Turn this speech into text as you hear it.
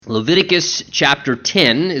Leviticus chapter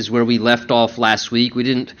 10 is where we left off last week. We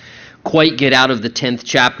didn't quite get out of the 10th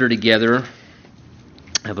chapter together.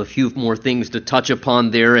 I have a few more things to touch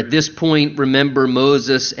upon there. At this point, remember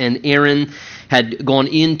Moses and Aaron had gone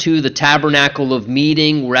into the tabernacle of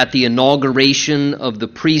meeting. We're at the inauguration of the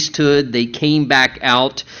priesthood. They came back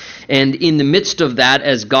out. And in the midst of that,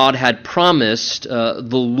 as God had promised, the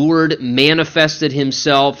Lord manifested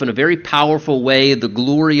himself in a very powerful way. The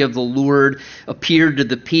glory of the Lord appeared to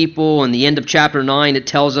the people. In the end of chapter 9, it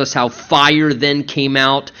tells us how fire then came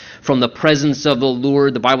out from the presence of the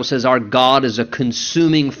Lord. The Bible says our God is a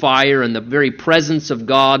consuming fire, and the very presence of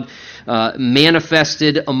God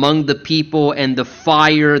manifested among the people, and the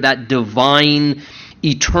fire, that divine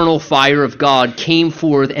eternal fire of God, came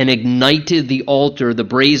forth and ignited the altar, the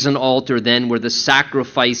brazen altar then, where the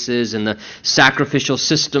sacrifices and the sacrificial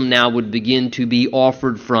system now would begin to be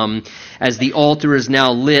offered from. As the altar is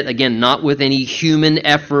now lit, again, not with any human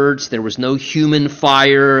efforts, there was no human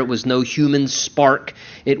fire, it was no human spark,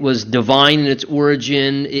 it was divine in its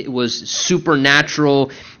origin, it was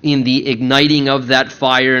supernatural in the igniting of that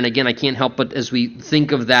fire. And again, I can't help but, as we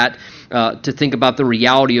think of that, to think about the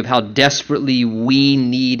reality of how desperately we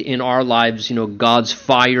need in our lives, God's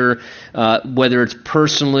fire, whether it's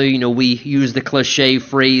personally, we use the cliche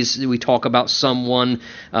phrase, we talk about someone,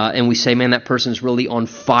 and we say, man, that person's really on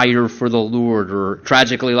fire for the Lord. Or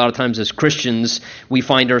tragically, a lot of times as Christians, we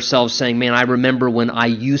find ourselves saying, man, I remember when I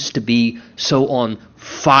used to be so on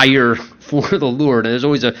fire for the Lord. And there's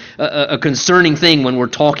always a concerning thing when we're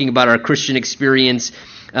talking about our Christian experience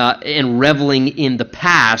and reveling in the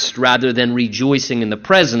past rather than rejoicing in the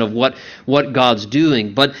present of what God's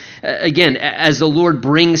doing. But again, as the Lord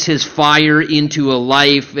brings his fire into a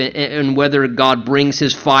life, and whether God brings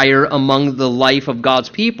his fire among the life of God's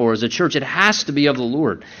people or as a church, it has to be of the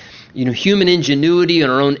Lord. Human ingenuity and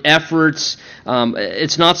our own efforts,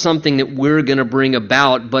 it's not something that we're going to bring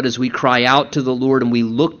about, but as we cry out to the Lord and we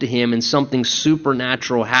look to him and something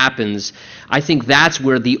supernatural happens, I think that's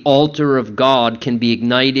where the altar of God can be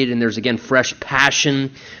ignited, and there's again fresh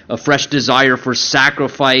passion, a fresh desire for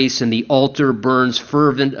sacrifice, and the altar burns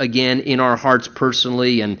fervent again in our hearts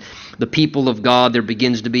personally, and the people of God, there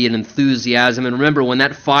begins to be an enthusiasm. And remember, when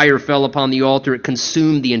that fire fell upon the altar, it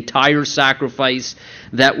consumed the entire sacrifice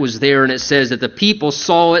that was there. And it says that the people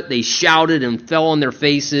saw it, they shouted and fell on their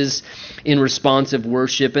faces in responsive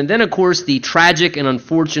worship. And then, of course, the tragic and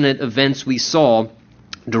unfortunate events we saw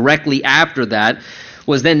directly after that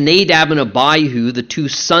was then Nadab and Abihu, the two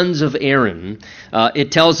sons of Aaron,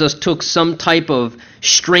 it tells us took some type of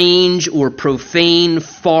strange or profane,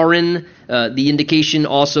 foreign, the indication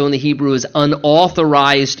also in the Hebrew is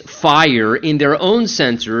unauthorized fire in their own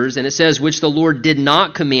censers, and it says, which the Lord did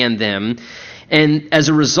not command them. And as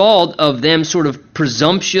a result of them sort of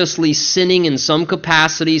presumptuously sinning in some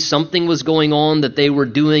capacity, something was going on that they were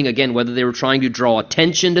doing, again, whether they were trying to draw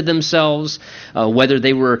attention to themselves, whether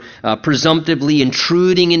they were presumptively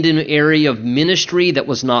intruding into an area of ministry that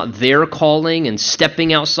was not their calling and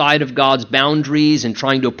stepping outside of God's boundaries and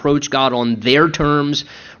trying to approach God on their terms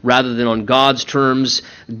rather than on God's terms.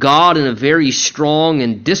 God, in a very strong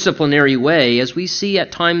and disciplinary way, as we see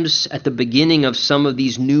at times at the beginning of some of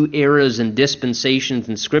these new eras and dispensations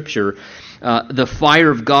in Scripture, the fire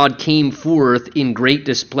of God came forth in great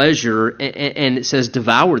displeasure, and it says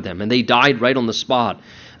devoured them, and they died right on the spot.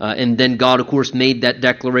 And then God, of course, made that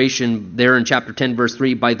declaration there in chapter 10, verse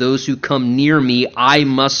 3, by those who come near me, I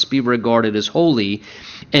must be regarded as holy,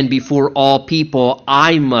 and before all people,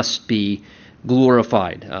 I must be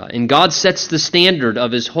glorified. And God sets the standard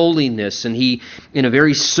of his holiness, and he, in a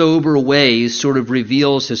very sober way, sort of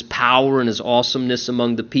reveals his power and his awesomeness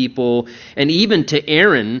among the people, and even to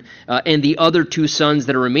Aaron and the other two sons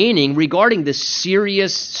that are remaining regarding the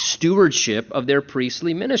serious stewardship of their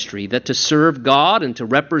priestly ministry, that to serve God and to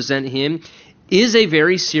represent him is a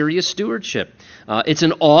very serious stewardship. It's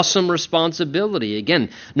an awesome responsibility. Again,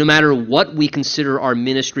 no matter what we consider our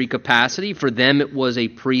ministry capacity, for them it was a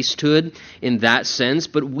priesthood in that sense.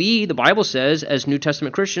 But we, the Bible says, as New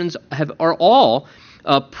Testament Christians, are all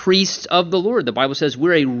priests of the Lord. The Bible says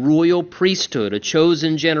we're a royal priesthood, a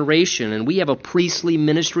chosen generation, and we have a priestly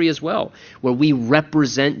ministry as well, where we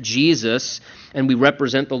represent Jesus and we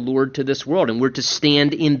represent the Lord to this world, and we're to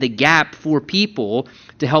stand in the gap for people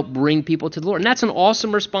to help bring people to the Lord. And that's an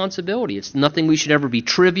awesome responsibility. It's nothing we should ever be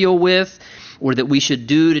trivial with, or that we should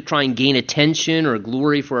do to try and gain attention or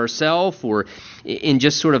glory for ourselves, or in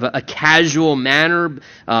just sort of a casual manner,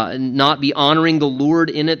 not be honoring the Lord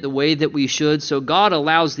in it the way that we should. So God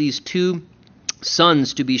allows these two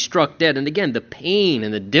sons to be struck dead. And again, the pain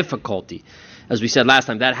and the difficulty As we said last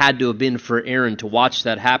time, that had to have been for Aaron to watch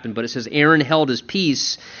that happen. But it says Aaron held his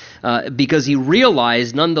peace because he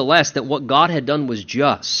realized nonetheless that what God had done was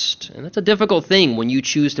just. And that's a difficult thing when you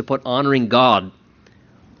choose to put honoring God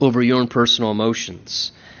over your own personal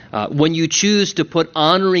emotions. When you choose to put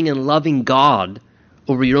honoring and loving God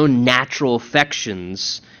over your own natural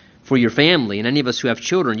affections for your family. And any of us who have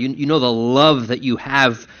children, you know the love that you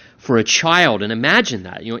have for a child. And imagine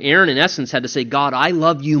that. Aaron in essence had to say, God, I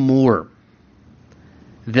love you more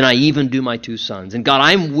than I even do my two sons. And God,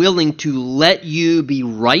 I'm willing to let you be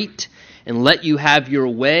right and let you have your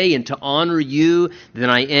way and to honor you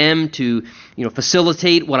than I am to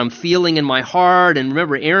facilitate what I'm feeling in my heart. And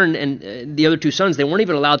remember, Aaron and the other two sons, they weren't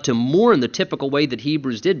even allowed to mourn the typical way that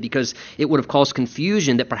Hebrews did because it would have caused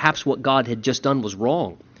confusion that perhaps what God had just done was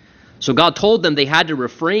wrong. So God told them they had to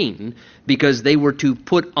refrain because they were to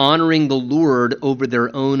put honoring the Lord over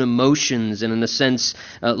their own emotions and in a sense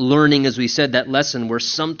learning, as we said, that lesson where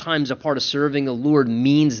sometimes a part of serving the Lord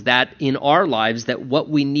means that in our lives that what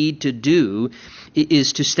we need to do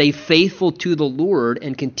is to stay faithful to the Lord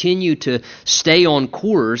and continue to stay on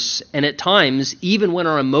course. And at times, even when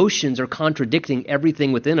our emotions are contradicting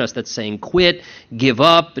everything within us that's saying quit, give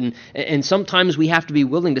up, and sometimes we have to be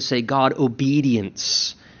willing to say, God,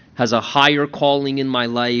 obedience has a higher calling in my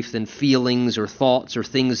life than feelings or thoughts or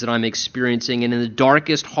things that I'm experiencing. And in the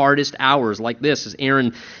darkest, hardest hours like this, as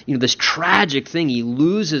Aaron, this tragic thing, he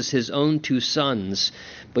loses his own two sons.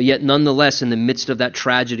 But yet, nonetheless, in the midst of that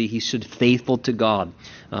tragedy, he stood faithful to God.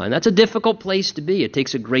 And that's a difficult place to be. It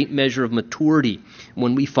takes a great measure of maturity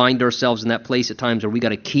when we find ourselves in that place at times where we got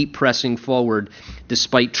to keep pressing forward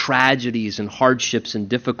despite tragedies and hardships and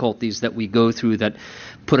difficulties that we go through that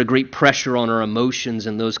put a great pressure on our emotions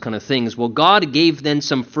and those kind of things. Well, God gave then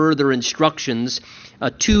some further instructions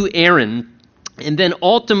to Aaron. And then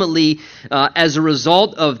ultimately, as a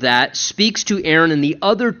result of that, speaks to Aaron and the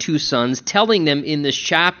other two sons, telling them in this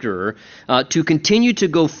chapter to continue to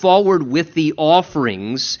go forward with the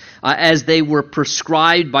offerings as they were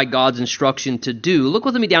prescribed by God's instruction to do. Look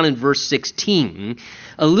with me down in verse 16.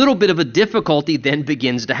 A little bit of a difficulty then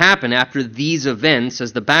begins to happen after these events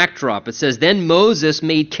as the backdrop. It says, Then Moses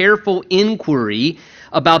made careful inquiry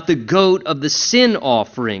about the goat of the sin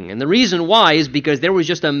offering. And the reason why is because there was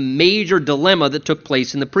just a major dilemma that took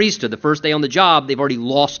place in the priesthood. The first day on the job, they've already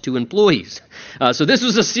lost 2 employees. So this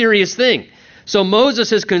was a serious thing. So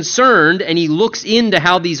Moses is concerned, and he looks into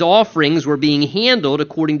how these offerings were being handled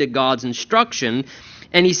according to God's instruction.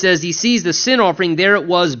 And he says he sees the sin offering, there it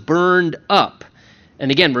was burned up. And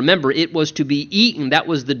again, remember, it was to be eaten. That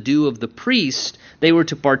was the due of the priest. They were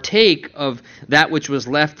to partake of that which was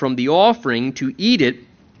left from the offering, to eat it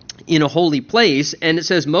in a holy place. And it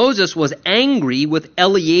says Moses was angry with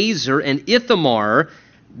Eleazar and Ithamar.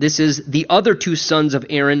 This is the other two sons of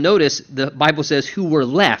Aaron. Notice the Bible says who were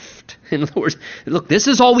left. In other words, look, this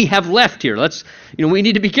is all we have left here. We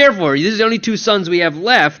need to be careful. These are the only two sons we have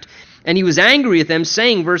left. And he was angry with them,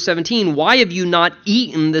 saying, verse 17, Why have you not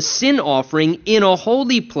eaten the sin offering in a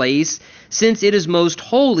holy place, since it is most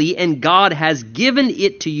holy, and God has given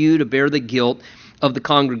it to you to bear the guilt of the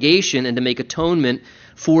congregation and to make atonement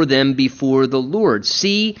for them before the Lord?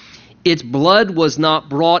 See, its blood was not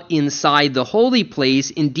brought inside the holy place.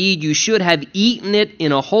 Indeed, you should have eaten it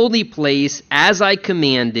in a holy place, as I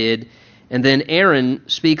commanded. And then Aaron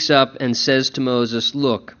speaks up and says to Moses,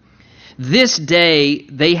 Look, this day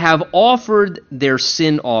they have offered their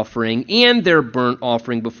sin offering and their burnt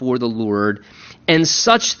offering before the Lord, and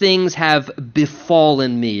such things have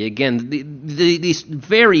befallen me. Again, these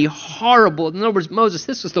very horrible, in other words, Moses,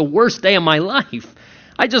 this was the worst day of my life.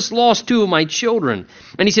 I just lost 2 of my children.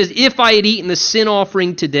 And he says, if I had eaten the sin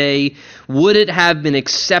offering today, would it have been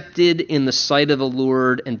accepted in the sight of the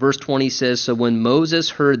Lord? And verse 20 says, So when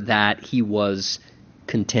Moses heard that, he was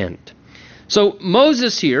content. So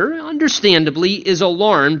Moses here, understandably, is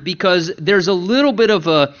alarmed because there's a little bit of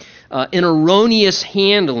an erroneous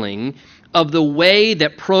handling of the way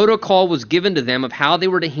that protocol was given to them of how they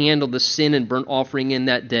were to handle the sin and burnt offering in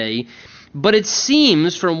that day. But it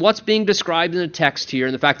seems from what's being described in the text here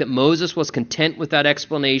and the fact that Moses was content with that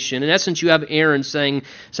explanation, in essence you have Aaron saying,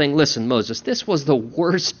 Listen, Moses, this was the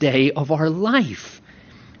worst day of our life.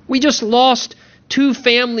 We just lost 2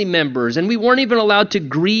 family members, and we weren't even allowed to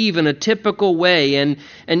grieve in a typical way, and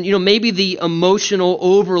maybe the emotional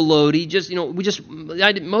overload.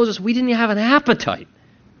 Moses, we didn't have an appetite.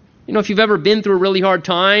 If you've ever been through a really hard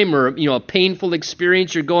time or a painful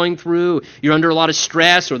experience you're going through, you're under a lot of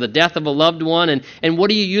stress or the death of a loved one, and what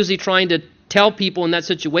are you usually trying to tell people in that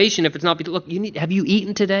situation, if it's not, look, have you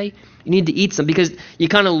eaten today? You need to eat some, because you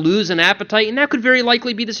kind of lose an appetite, and that could very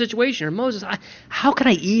likely be the situation. Or Moses, how can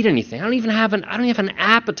I eat anything? I don't even have an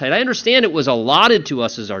appetite. I understand it was allotted to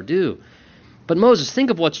us as our due. But Moses, think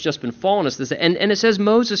of what's just befallen us. And it says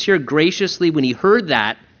Moses here graciously, when he heard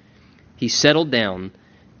that, he settled down,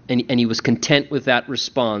 and he was content with that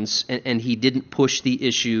response, and he didn't push the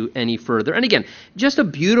issue any further. And again, just a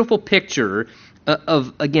beautiful picture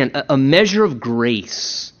of, again, a measure of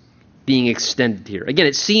grace being extended here. Again,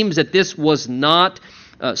 it seems that this was not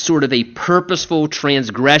sort of a purposeful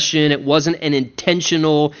transgression. It wasn't an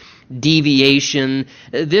intentional deviation.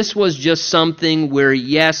 This was just something where,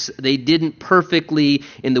 yes, they didn't perfectly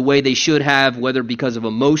in the way they should have, whether because of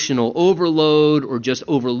emotional overload or just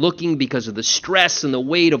overlooking because of the stress and the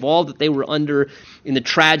weight of all that they were under in the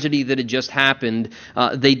tragedy that had just happened.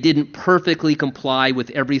 They didn't perfectly comply with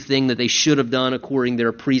everything that they should have done according to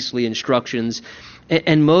their priestly instructions.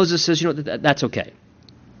 And Moses says, that's okay.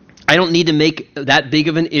 I don't need to make that big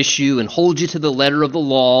of an issue and hold you to the letter of the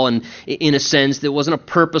law. And in a sense, there wasn't a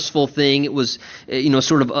purposeful thing. It was,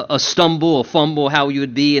 sort of a stumble, a fumble, how you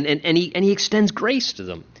would be. And he extends grace to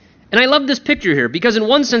them. And I love this picture here because in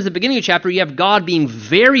one sense, at the beginning of the chapter, you have God being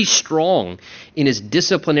very strong in his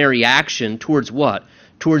disciplinary action towards what?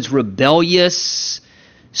 Towards rebellious,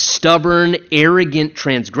 stubborn, arrogant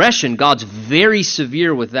transgression. God's very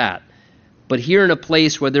severe with that. But here in a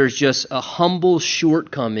place where there's just a humble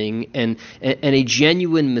shortcoming and a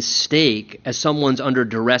genuine mistake as someone's under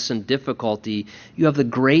duress and difficulty, you have the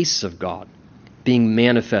grace of God being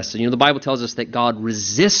manifested. The Bible tells us that God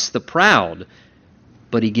resists the proud,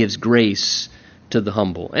 but he gives grace to the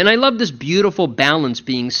humble. And I love this beautiful balance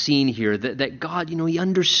being seen here, that God, he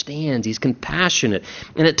understands, he's compassionate,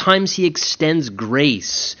 and at times he extends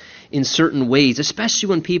grace in certain ways, especially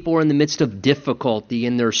when people are in the midst of difficulty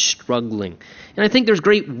and they're struggling. And I think there's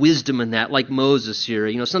great wisdom in that, like Moses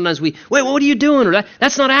here. Sometimes wait, what are you doing? Or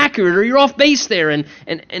that's not accurate, or you're off base there. And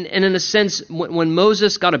in a sense, when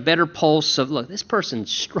Moses got a better pulse of, look, this person's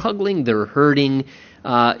struggling, they're hurting.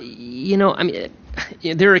 There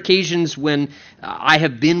are occasions when I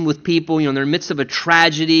have been with people, in the midst of a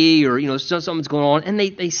tragedy or, something's going on, and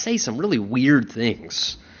they say some really weird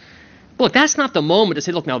things. Look, that's not the moment to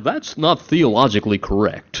say, look, now that's not theologically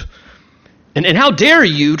correct. And how dare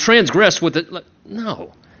you transgress with it?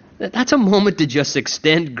 No. That's a moment to just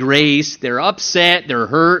extend grace. They're upset, they're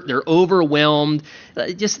hurt, they're overwhelmed.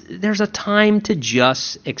 There's a time to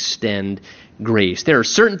just extend grace. There are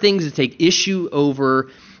certain things that take issue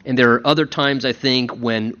over, and there are other times, I think,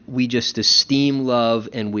 when we just esteem love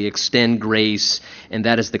and we extend grace, and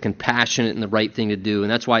that is the compassionate and the right thing to do.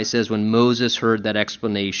 And that's why it says when Moses heard that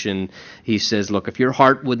explanation, he says, look, if your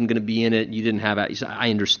heart wasn't going to be in it, you didn't have it, he said,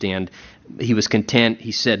 I understand. He was content.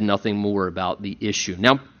 He said nothing more about the issue.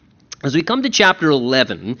 Now, as we come to chapter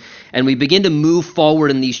 11, and we begin to move forward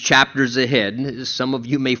in these chapters ahead, some of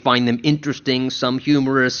you may find them interesting, some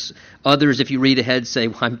humorous. Others, if you read ahead, say,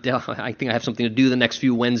 I think I have something to do the next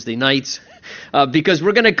few Wednesday nights. Because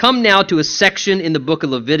we're going to come now to a section in the book of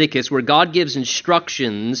Leviticus where God gives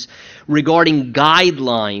instructions regarding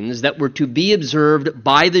guidelines that were to be observed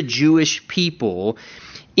by the Jewish people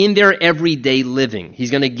in their everyday living. He's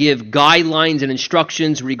going to give guidelines and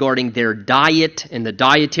instructions regarding their diet and the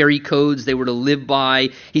dietary codes they were to live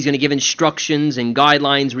by. He's going to give instructions and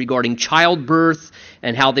guidelines regarding childbirth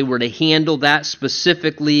and how they were to handle that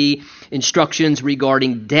specifically, instructions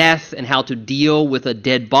regarding death and how to deal with a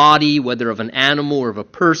dead body, whether of an animal or of a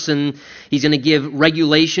person. He's going to give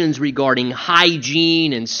regulations regarding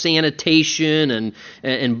hygiene and sanitation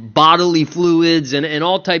and bodily fluids and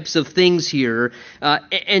all types of things here.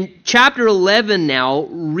 And chapter 11 now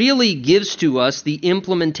really gives to us the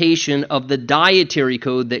implementation of the dietary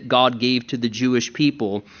code that God gave to the Jewish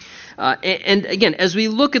people. And again, as we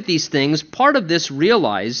look at these things, part of this,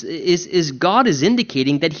 realize, is God is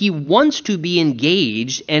indicating that he wants to be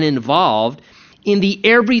engaged and involved in the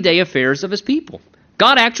everyday affairs of his people.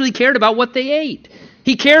 God actually cared about what they ate.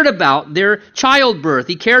 He cared about their childbirth.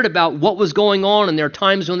 He cared about what was going on in their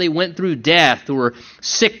times when they went through death or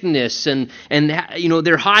sickness and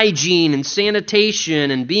their hygiene and sanitation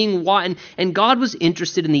and being and God was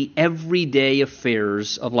interested in the everyday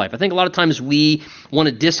affairs of life. I think a lot of times we want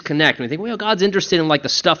to disconnect and we think, well, God's interested in like the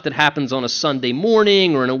stuff that happens on a Sunday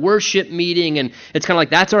morning or in a worship meeting, and it's kind of like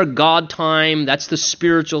that's our God time, that's the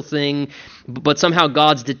spiritual thing. But somehow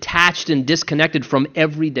God's detached and disconnected from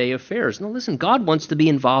everyday affairs. No, listen, God wants to be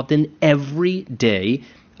involved in everyday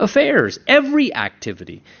affairs, every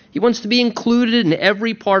activity. He wants to be included in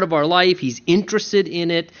every part of our life. He's interested in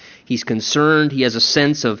it. He's concerned. He has a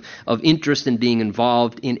sense of interest in being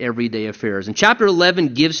involved in everyday affairs. And chapter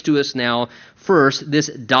 11 gives to us now, first, this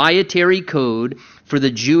dietary code for the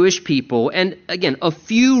Jewish people. And again, a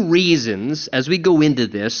few reasons as we go into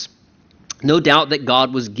this. No doubt that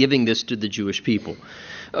God was giving this to the Jewish people.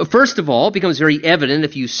 First of all, it becomes very evident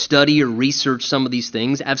if you study or research some of these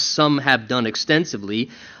things, as some have done extensively.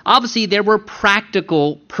 Obviously, there were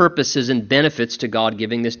practical purposes and benefits to God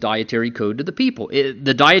giving this dietary code to the people.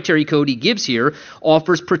 The dietary code he gives here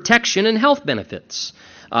offers protection and health benefits.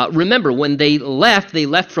 Remember, when they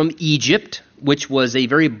left from Egypt, which was a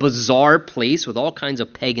very bizarre place with all kinds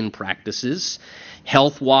of pagan practices,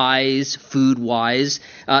 health-wise, food-wise.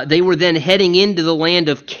 They were then heading into the land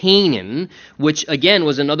of Canaan, which again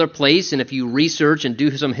was another place, and if you research and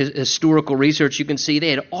do some historical research, you can see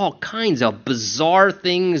they had all kinds of bizarre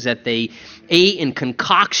things that they ate in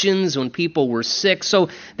concoctions when people were sick. So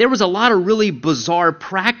there was a lot of really bizarre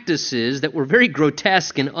practices that were very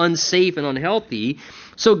grotesque and unsafe and unhealthy.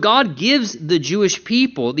 So God gives the Jewish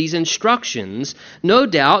people these instructions, no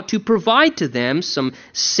doubt, to provide to them some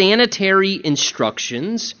sanitary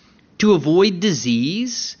instructions to avoid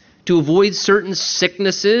disease, to avoid certain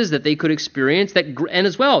sicknesses that they could experience, and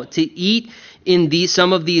as well to eat in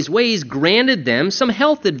some of these ways granted them some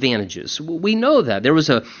health advantages. We know that. There was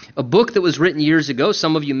a book that was written years ago.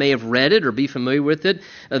 Some of you may have read it or be familiar with it.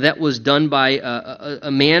 That was done by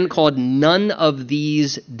a man called None of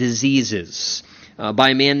These Diseases. By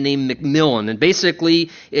a man named Macmillan. And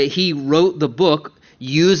basically, he wrote the book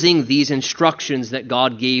using these instructions that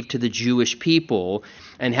God gave to the Jewish people,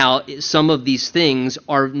 and how some of these things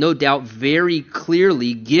are no doubt very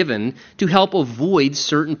clearly given to help avoid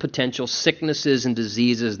certain potential sicknesses and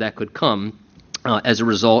diseases that could come as a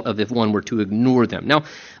result of if one were to ignore them. Now,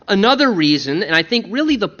 another reason, and I think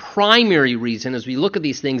really the primary reason as we look at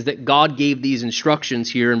these things that God gave these instructions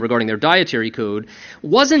here and regarding their dietary code,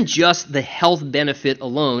 wasn't just the health benefit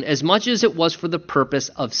alone, as much as it was for the purpose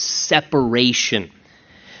of separation.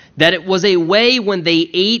 That it was a way when they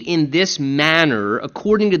ate in this manner,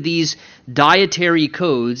 according to these dietary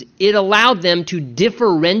codes, it allowed them to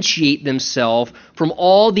differentiate themselves from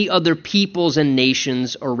all the other peoples and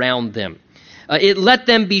nations around them. It let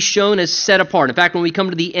them be shown as set apart. In fact, when we come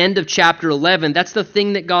to the end of chapter 11, that's the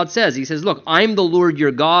thing that God says. He says, look, I'm the Lord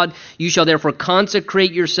your God. You shall therefore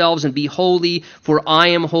consecrate yourselves and be holy, for I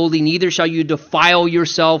am holy. Neither shall you defile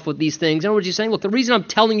yourself with these things. In other words, he's saying, look, the reason I'm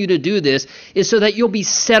telling you to do this is so that you'll be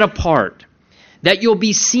set apart, that you'll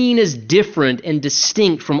be seen as different and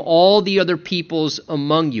distinct from all the other peoples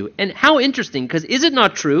among you. And how interesting, because is it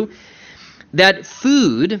not true that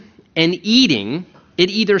food and eating, it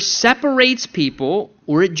either separates people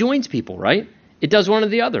or it joins people, right? It does one or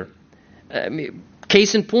the other.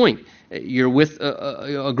 Case in point, you're with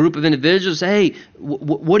a group of individuals, hey,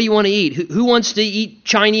 what do you want to eat? Who wants to eat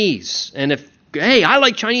Chinese? And if, hey, I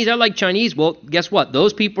like Chinese, well, guess what?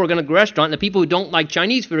 Those people are going to go to the restaurant, and the people who don't like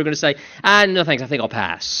Chinese food are going to say, no thanks, I think I'll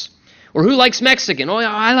pass. Or who likes Mexican? Oh,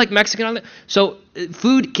 I like Mexican. So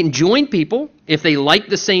food can join people if they like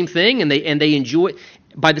the same thing and they enjoy it.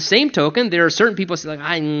 By the same token, there are certain people who say, like,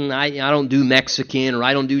 I don't do Mexican, or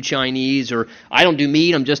I don't do Chinese, or I don't do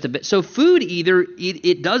meat, I'm just a bit. So food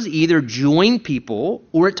it does either join people,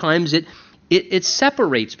 or at times it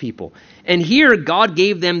separates people. And here God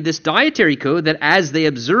gave them this dietary code that as they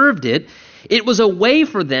observed it, it was a way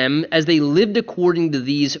for them, as they lived according to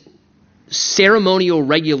these ceremonial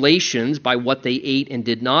regulations by what they ate and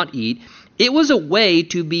did not eat, it was a way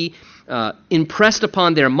to be impressed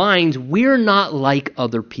upon their minds, we're not like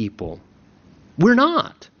other people. We're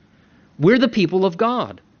not. We're the people of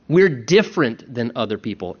God. We're different than other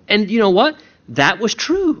people. And you know what? That was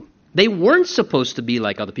true. They weren't supposed to be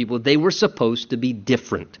like other people. They were supposed to be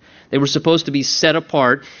different. They were supposed to be set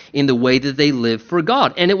apart in the way that they lived for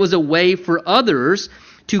God. And it was a way for others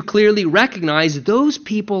to clearly recognize those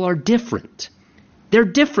people are different. They're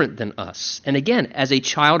different than us. And again, as a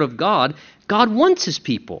child of God, God wants his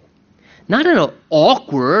people. Not in an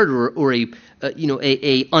awkward or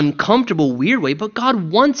a uncomfortable, weird way, but God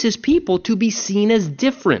wants his people to be seen as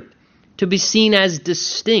different, to be seen as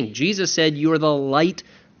distinct. Jesus said, "You are the light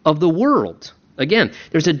of the world." Again,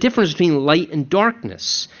 there's a difference between light and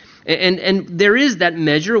darkness. And there is that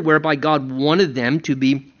measure whereby God wanted them to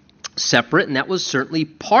be separate, and that was certainly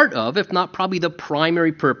part of, if not probably the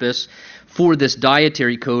primary purpose for this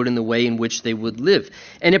dietary code and the way in which they would live.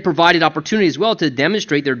 And it provided opportunity as well to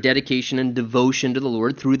demonstrate their dedication and devotion to the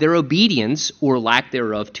Lord through their obedience or lack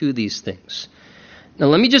thereof to these things. Now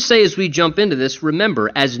let me just say as we jump into this, remember,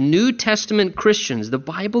 as New Testament Christians, the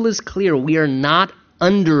Bible is clear, we are not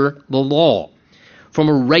under the law from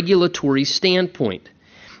a regulatory standpoint.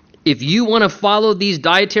 If you want to follow these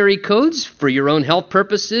dietary codes for your own health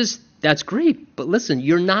purposes, that's great. But listen,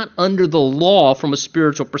 you're not under the law from a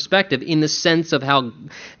spiritual perspective in the sense of how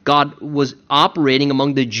God was operating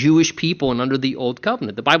among the Jewish people and under the Old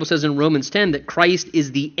Covenant. The Bible says in Romans 10 that Christ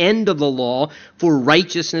is the end of the law for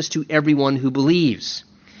righteousness to everyone who believes.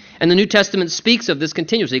 And the New Testament speaks of this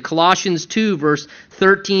continuously. Colossians 2, verse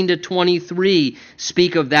 13 to 23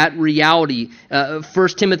 speak of that reality. 1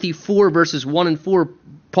 Timothy 4, verses 1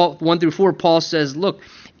 through 4, Paul says, look,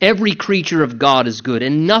 every creature of God is good,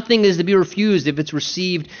 and nothing is to be refused if it's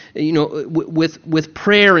received, with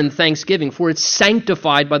prayer and thanksgiving, for it's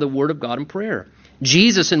sanctified by the word of God and prayer.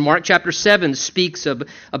 Jesus in Mark chapter 7 speaks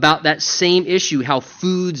about that same issue, how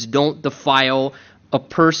foods don't defile a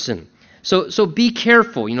person. So be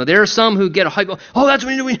careful. There are some who get a hype. Oh, that's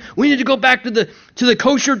what we need to go back to the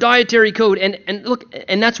kosher dietary code. And look,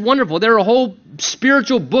 and that's wonderful. There are whole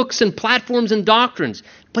spiritual books and platforms and doctrines,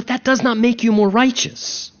 but that does not make you more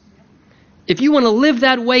righteous. If you want to live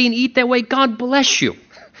that way and eat that way, God bless you.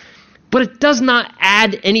 But it does not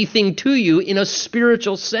add anything to you in a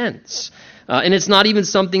spiritual sense. And it's not even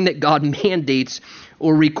something that God mandates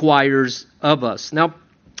or requires of us. Now,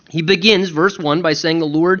 he begins, verse 1, by saying, the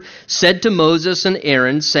Lord said to Moses and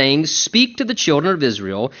Aaron, saying, speak to the children of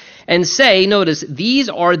Israel, and say, notice, these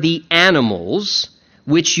are the animals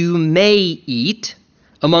which you may eat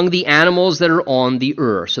among the animals that are on the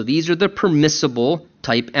earth. So these are the permissible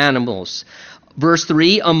type animals. Verse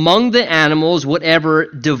 3, among the animals, whatever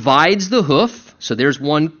divides the hoof. So there's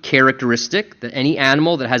one characteristic, that any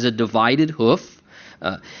animal that has a divided hoof.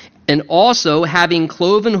 And also having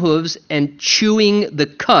cloven hooves and chewing the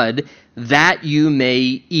cud, that you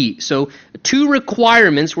may eat. So 2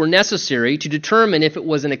 requirements were necessary to determine if it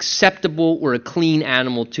was an acceptable or a clean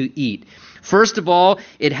animal to eat. First of all,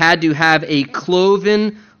 it had to have a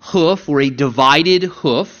cloven hoof or a divided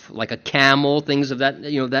hoof, like a camel, things of that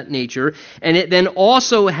that nature. And it then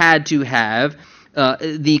also had to have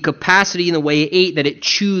the capacity in the way it ate that it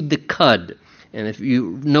chewed the cud. And if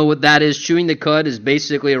you know what that is, chewing the cud is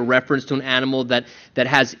basically a reference to an animal that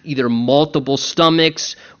has either multiple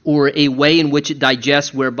stomachs or a way in which it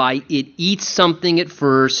digests whereby it eats something at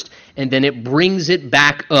first and then it brings it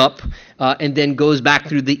back up and then goes back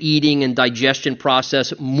through the eating and digestion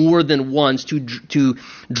process more than once to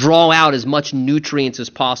draw out as much nutrients as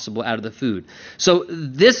possible out of the food. So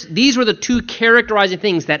these were the 2 characterizing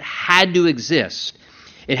things that had to exist.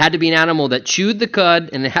 It had to be an animal that chewed the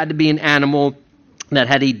cud, and it had to be an animal that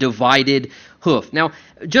had a divided hoof. Now,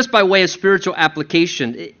 just by way of spiritual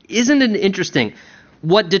application, isn't it interesting?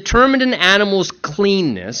 What determined an animal's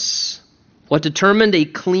cleanness, what determined a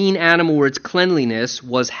clean animal or its cleanliness,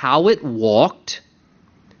 was how it walked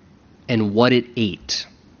and what it ate.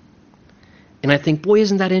 And I think, boy,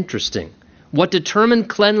 isn't that interesting? What determined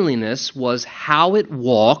cleanliness was how it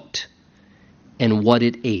walked and what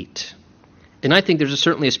it ate. And I think there's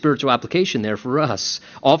certainly a spiritual application there for us.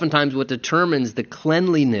 Oftentimes what determines the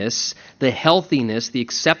cleanliness, the healthiness, the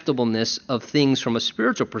acceptableness of things from a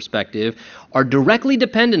spiritual perspective are directly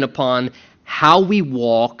dependent upon how we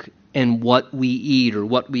walk and what we eat or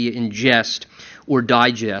what we ingest or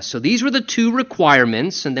digest. So these were the 2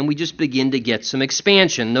 requirements, and then we just begin to get some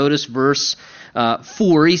expansion. Notice verse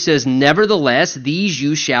 4, he says, nevertheless, these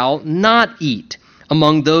you shall not eat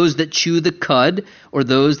among those that chew the cud or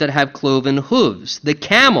those that have cloven hooves. The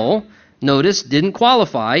camel, notice, didn't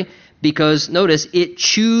qualify because, notice, it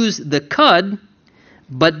chews the cud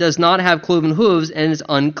but does not have cloven hooves and is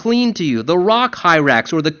unclean to you. The rock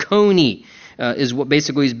hyrax or the coney is what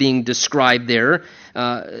basically is being described there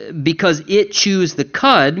because it chews the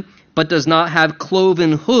cud but does not have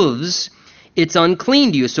cloven hooves. It's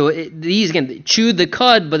unclean to you. So these, again, chewed the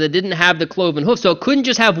cud, but it didn't have the cloven hoof. So it couldn't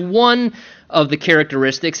just have one of the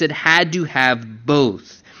characteristics. It had to have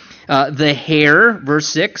both. The hare, verse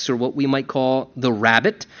 6, or what we might call the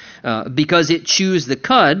rabbit, because it chews the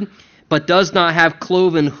cud, but does not have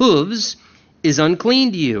cloven hooves, is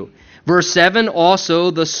unclean to you. Verse 7,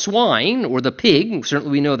 also the swine, or the pig,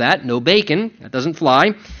 certainly we know that, no bacon, that doesn't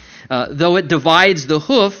fly, though it divides the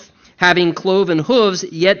hoof, having cloven hooves,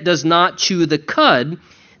 yet does not chew the cud,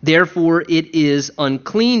 therefore it is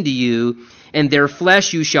unclean to you, and their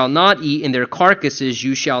flesh you shall not eat, and their carcasses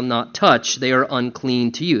you shall not touch, they are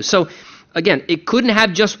unclean to you. So, again, it couldn't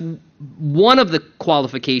have just one of the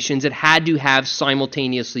qualifications, it had to have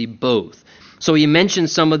simultaneously both. So he mentioned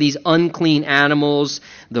some of these unclean animals,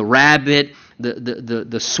 the rabbit,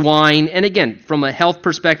 the swine, and again, from a health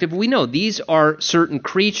perspective, we know these are certain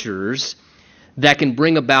creatures that can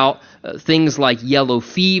bring about things like yellow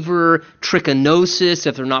fever, trichinosis,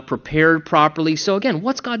 if they're not prepared properly. So again,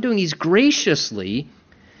 what's God doing? He's graciously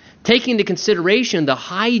taking into consideration the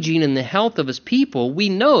hygiene and the health of his people, we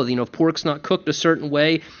know, if pork's not cooked a certain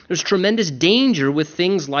way, there's tremendous danger with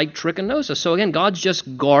things like trichinosis. So again, God's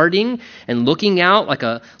just guarding and looking out like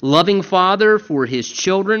a loving father for his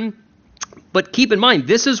children. But keep in mind,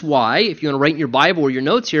 this is why, if you want to write in your Bible or your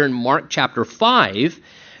notes here in Mark chapter 5,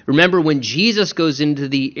 remember when Jesus goes into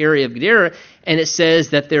the area of Gadara, and it says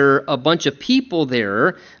that there are a bunch of people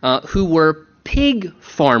there who were pig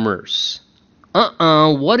farmers.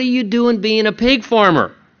 What are you doing being a pig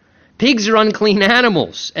farmer? Pigs are unclean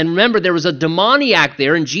animals. And remember, there was a demoniac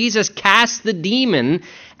there, and Jesus cast the demon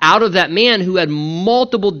out of that man who had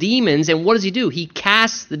multiple demons. And what does he do? He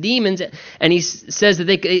casts the demons, and he says that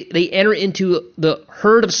they enter into the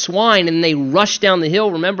herd of swine, and they rush down the hill,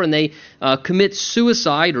 remember, and they commit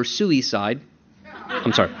suicide or suicide.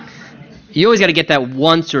 I'm sorry. You always got to get that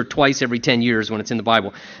once or twice every 10 years when it's in the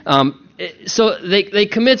Bible. So they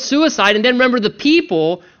commit suicide, and then remember, the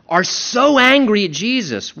people are so angry at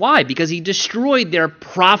Jesus. Why? Because he destroyed their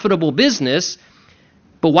profitable business.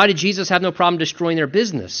 But why did Jesus have no problem destroying their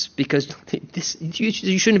business? Because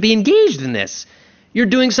you shouldn't be engaged in this. You're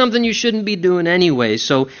doing something you shouldn't be doing anyway.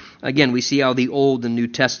 So again, we see how the Old and New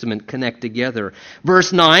Testament connect together.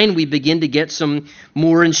 Verse 9, we begin to get some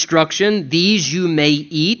more instruction. These you may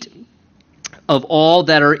eat of all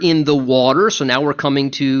that are in the water. So now we're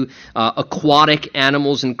coming to aquatic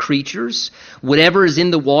animals and creatures. Whatever is in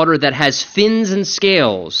the water that has fins and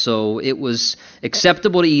scales. So it was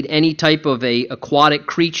acceptable to eat any type of a aquatic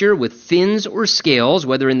creature with fins or scales,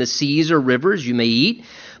 whether in the seas or rivers you may eat.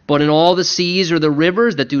 But in all the seas or the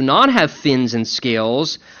rivers that do not have fins and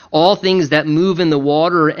scales, all things that move in the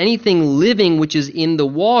water or anything living which is in the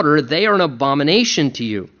water, they are an abomination to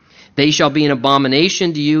you. They shall be an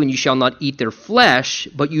abomination to you, and you shall not eat their flesh,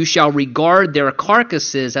 but you shall regard their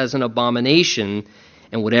carcasses as an abomination,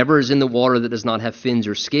 and whatever is in the water that does not have fins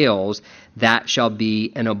or scales, that shall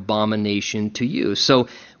be an abomination to you. So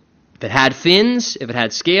if it had fins, if it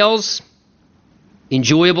had scales,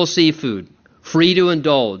 enjoyable seafood, free to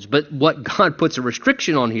indulge. But what God puts a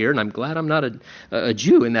restriction on here, and I'm glad I'm not a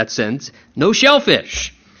Jew in that sense, no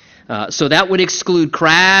shellfish. So that would exclude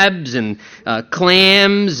crabs and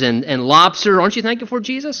clams and lobster. Aren't you thankful for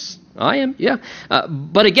Jesus? I am, yeah.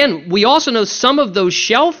 But again, we also know some of those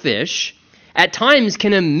shellfish at times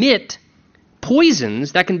can emit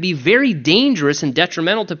poisons that can be very dangerous and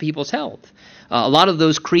detrimental to people's health. A lot of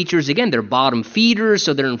those creatures, again, they're bottom feeders,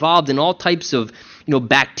 so they're involved in all types of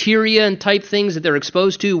bacteria and type things that they're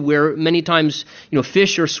exposed to, where many times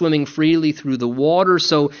fish are swimming freely through the water.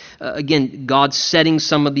 So again, God's setting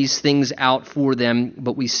some of these things out for them,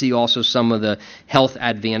 but we see also some of the health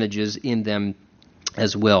advantages in them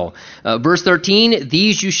as well. Verse 13,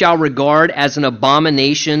 these you shall regard as an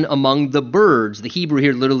abomination among the birds. The Hebrew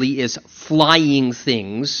here literally is flying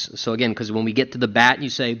things. So again, because when we get to the bat, you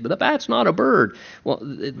say, but the bat's not a bird. Well,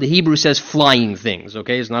 the Hebrew says flying things,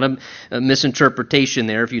 okay? It's not a misinterpretation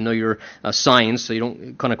there if you know your science, so you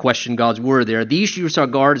don't kind of question God's word there. These you shall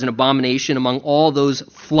regard as an abomination among all those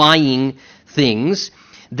flying things.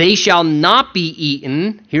 They shall not be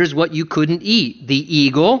eaten. Here's what you couldn't eat. The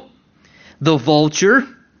eagle, the vulture,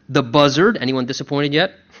 the buzzard. Anyone disappointed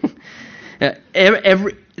yet?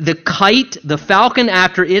 The kite, the falcon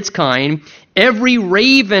after its kind, every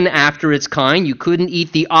raven after its kind. You couldn't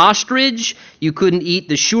eat the ostrich, you couldn't eat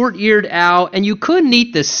the short-eared owl, and you couldn't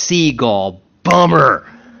eat the seagull. Bummer.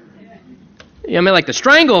 I mean, I like to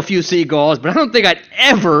strangle a few seagulls, but I don't think I'd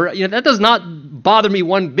ever, that does not bother me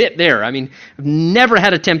one bit there. I mean, I've never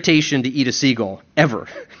had a temptation to eat a seagull, ever.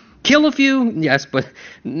 Kill a few, yes, but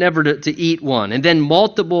never to eat one. And then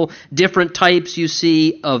multiple different types you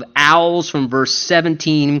see of owls from verse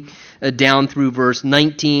 17 down through verse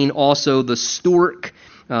 19. Also the stork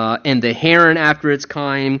and the heron after its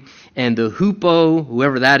kind, and the hoopoe,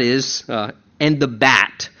 whoever that is, and the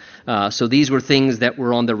bat. So these were things that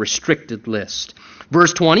were on the restricted list.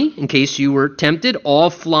 Verse 20, in case you were tempted,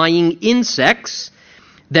 all flying insects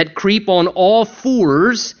that creep on all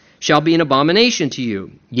fours shall be an abomination to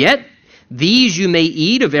you. Yet these you may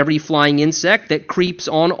eat of every flying insect that creeps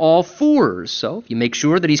on all fours. So if you make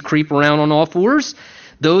sure that he's creeping around on all fours,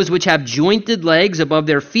 those which have jointed legs above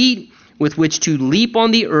their feet with which to leap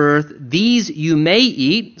on the earth, these you may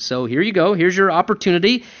eat. So here you go. Here's your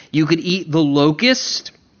opportunity. You could eat the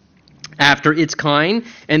locust after its kind,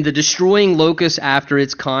 and the destroying locust after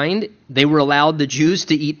its kind. They were allowed, the Jews,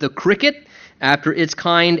 to eat the cricket after its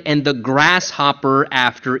kind, and the grasshopper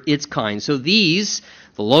after its kind. So these,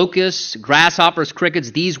 the locusts, grasshoppers,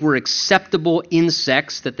 crickets, these were acceptable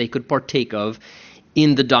insects that they could partake of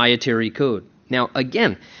in the dietary code. Now,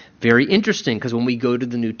 again, very interesting, because when we go to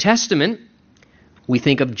the New Testament, we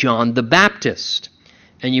think of John the Baptist.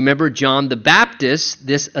 And you remember John the Baptist,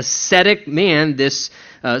 this ascetic man, this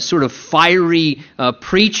sort of fiery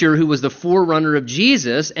preacher who was the forerunner of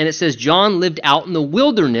Jesus. And it says John lived out in the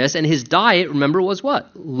wilderness, and his diet, remember, was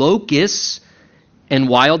what? Locusts and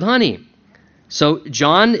wild honey. So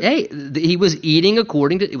John, he was eating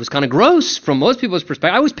according to, it was kind of gross from most people's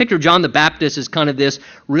perspective. I always picture John the Baptist as kind of this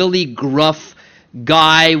really gruff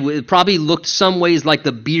guy, probably looked some ways like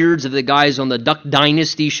the beards of the guys on the Duck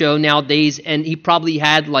Dynasty show nowadays, and he probably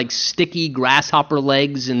had like sticky grasshopper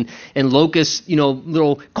legs and locust,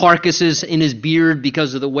 little carcasses in his beard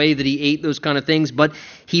because of the way that he ate those kind of things. But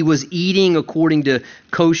he was eating according to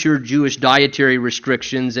kosher Jewish dietary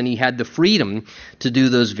restrictions, and he had the freedom to do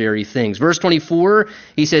those very things. Verse 24,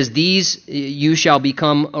 he says, "These you shall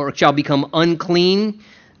become unclean."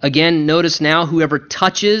 Again, notice now, whoever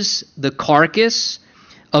touches the carcass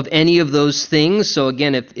of any of those things. So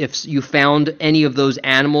again, if you found any of those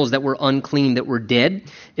animals that were unclean, that were dead,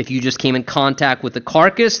 if you just came in contact with the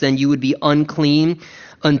carcass, then you would be unclean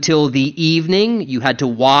until the evening. You had to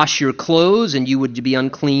wash your clothes, and you would be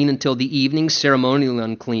unclean until the evening, ceremonially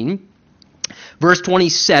unclean. Verse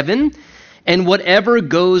 27, "And whatever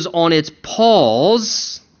goes on its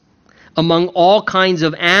paws among all kinds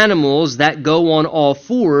of animals that go on all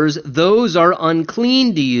fours, those are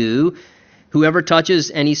unclean to you. Whoever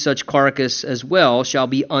touches any such carcass as well shall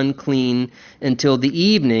be unclean until the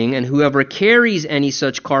evening, and whoever carries any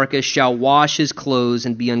such carcass shall wash his clothes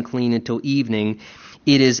and be unclean until evening.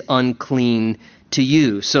 It is unclean to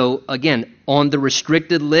you." So again, on the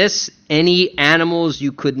restricted list, any animals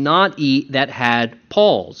you could not eat that had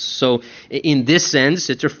paws. So in this sense,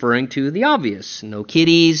 it's referring to the obvious. No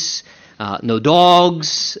kitties, no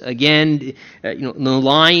dogs, again, no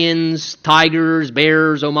lions, tigers,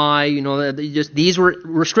 bears, these were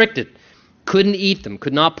restricted. Couldn't eat them,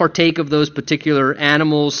 could not partake of those particular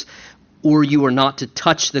animals, or you were not to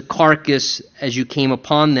touch the carcass as you came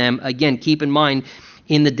upon them. Again, keep in mind,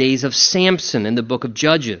 in the days of Samson in the book of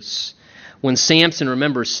Judges, when Samson,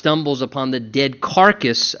 remember, stumbles upon the dead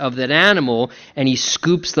carcass of that animal, and he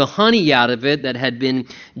scoops the honey out of it that had been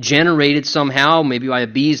generated somehow, maybe by a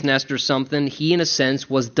bee's nest or something, he, in a sense,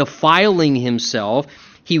 was defiling himself.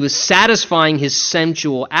 He was satisfying his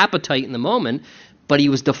sensual appetite in the moment, but he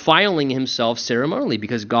was defiling himself ceremonially,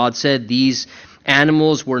 because God said these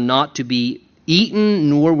animals were not to be eaten,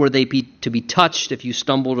 nor were they to be touched if you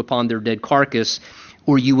stumbled upon their dead carcass,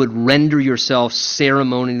 or you would render yourself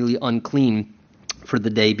ceremonially unclean for the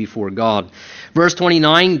day before God. Verse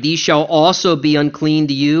 29, "These shall also be unclean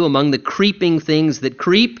to you among the creeping things that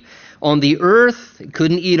creep on the earth."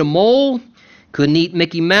 Couldn't eat a mole, couldn't eat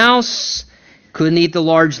Mickey Mouse, couldn't eat the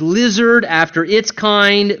large lizard after its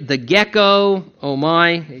kind, the gecko, oh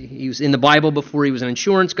my, he was in the Bible before he was an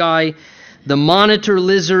insurance guy, the monitor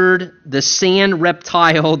lizard, the sand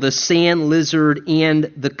reptile, the sand lizard, and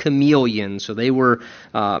the chameleon. So they were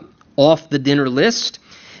off the dinner list.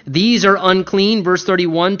 "These are unclean," verse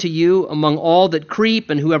 31, "to you among all that creep,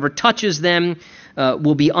 and whoever touches them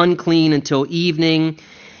will be unclean until evening.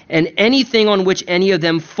 And anything on which any of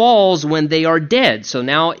them falls when they are dead." So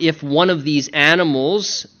now if one of these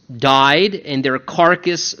animals died and their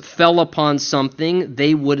carcass fell upon something,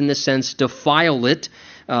 they would in a sense defile it,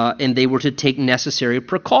 and they were to take necessary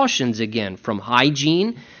precautions again from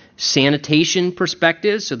hygiene, sanitation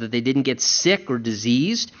perspectives, so that they didn't get sick or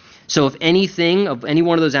diseased. So if anything of any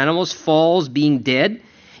one of those animals falls being dead,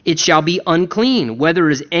 it shall be unclean, whether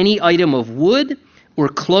it is any item of wood or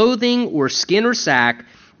clothing or skin or sack,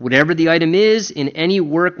 whatever the item is, in any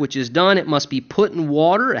work which is done, it must be put in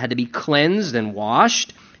water. It had to be cleansed and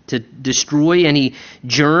washed to destroy any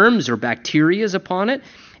germs or bacteria upon it.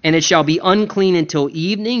 And it shall be unclean until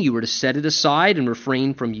evening. You were to set it aside and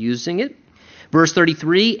refrain from using it. Verse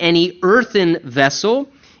 33, "Any earthen vessel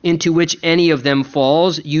into which any of them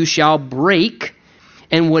falls, you shall break,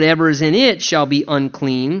 and whatever is in it shall be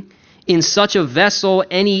unclean. In such a vessel,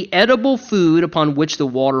 any edible food upon which the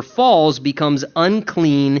water falls becomes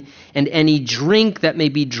unclean, and any drink that may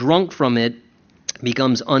be drunk from it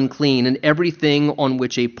becomes unclean. And everything on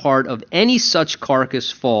which a part of any such carcass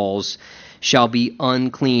falls shall be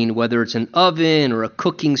unclean, whether it's an oven or a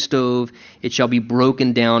cooking stove, it shall be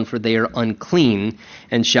broken down, for they are unclean,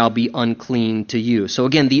 and shall be unclean to you." So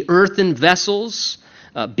again, the earthen vessels,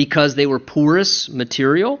 because they were porous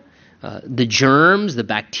material, the germs, the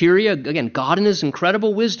bacteria, again, God in his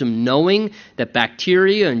incredible wisdom, knowing that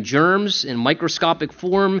bacteria and germs in microscopic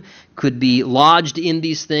form could be lodged in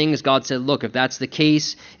these things, God said, look, if that's the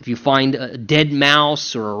case, if you find a dead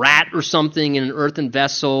mouse or a rat or something in an earthen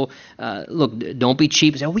vessel, look, don't be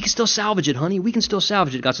cheap. Say, we can still salvage it, honey. We can still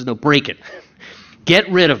salvage it. God says, no, break it. Get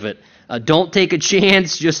rid of it. Don't take a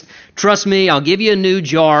chance. Just trust me, I'll give you a new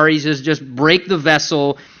jar. He says, just break the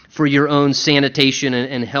vessel for your own sanitation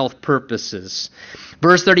and health purposes.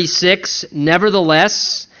 Verse 36,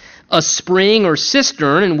 nevertheless, a spring or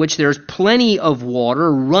cistern in which there's plenty of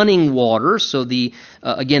water, running water, so the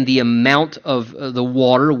amount of the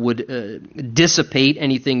water would dissipate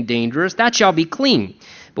anything dangerous, that shall be clean.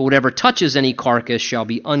 But whatever touches any carcass shall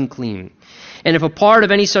be unclean. And if a part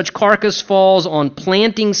of any such carcass falls on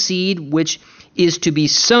planting seed, which is to be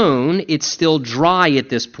sown, it's still dry at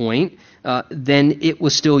this point, then it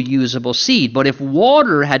was still usable seed. But if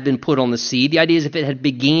water had been put on the seed, the idea is if it had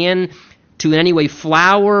began to in any way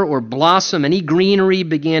flower or blossom, any greenery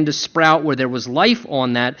began to sprout where there was life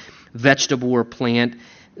on that vegetable or plant,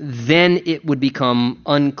 then it would become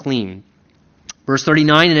unclean. Verse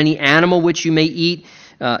 39, and any animal which you may eat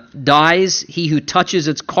dies, he who touches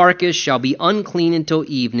its carcass shall be unclean until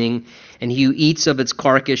evening, and he who eats of its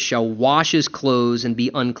carcass shall wash his clothes and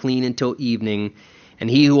be unclean until evening. And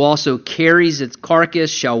he who also carries its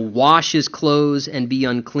carcass shall wash his clothes and be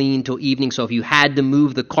unclean till evening. So if you had to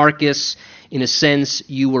move the carcass, in a sense,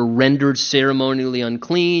 you were rendered ceremonially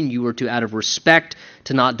unclean. You were to, out of respect,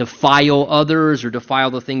 to not defile others or defile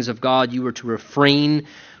the things of God, you were to refrain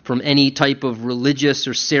from any type of religious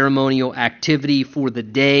or ceremonial activity for the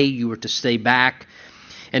day. You were to stay back.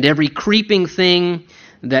 And every creeping thing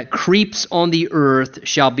that creeps on the earth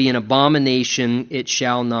shall be an abomination. It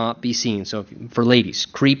shall not be seen. So for ladies,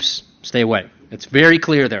 creeps, stay away. It's very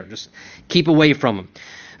clear there. Just keep away from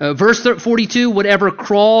them. Verse 42, whatever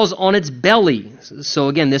crawls on its belly. So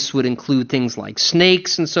again, this would include things like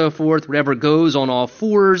snakes and so forth. Whatever goes on all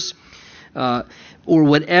fours. Or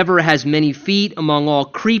whatever has many feet among all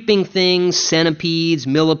creeping things, centipedes,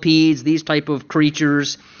 millipedes, these type of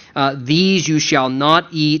creatures, these you shall not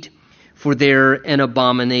eat, for they're an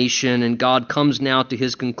abomination. And God comes now to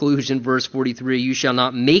his conclusion, verse 43, you shall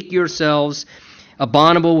not make yourselves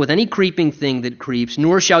abominable with any creeping thing that creeps,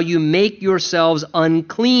 nor shall you make yourselves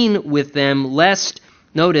unclean with them, lest,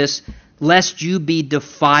 notice, lest you be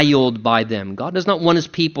defiled by them. God does not want his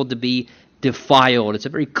people to be defiled. It's a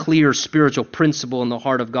very clear spiritual principle in the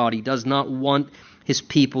heart of God. He does not want his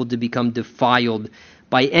people to become defiled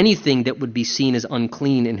by anything that would be seen as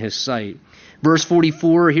unclean in his sight. Verse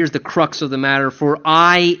 44, here's the crux of the matter. For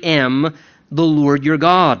I am the Lord your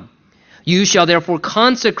God. You shall therefore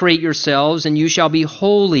consecrate yourselves, and you shall be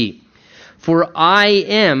holy. For I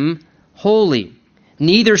am holy.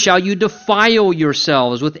 Neither shall you defile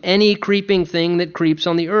yourselves with any creeping thing that creeps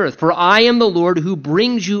on the earth. For I am the Lord who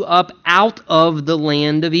brings you up out of the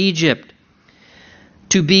land of Egypt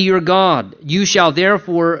to be your God. You shall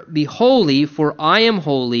therefore be holy, for I am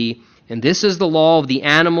holy. And this is the law of the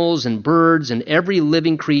animals and birds and every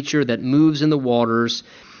living creature that moves in the waters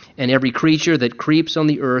and every creature that creeps on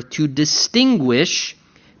the earth, to distinguish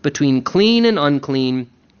between clean and unclean,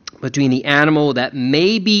 between the animal that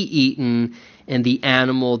may be eaten and the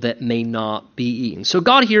animal that may not be eaten. So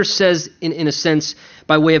God here says, in a sense,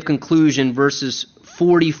 by way of conclusion, verses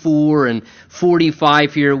 44 and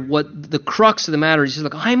 45 here, what the crux of the matter is, he says,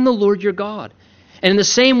 look, I'm the Lord your God. And in the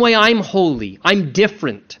same way, I'm holy. I'm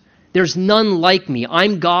different. There's none like me.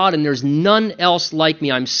 I'm God, and there's none else like me.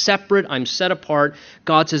 I'm separate. I'm set apart.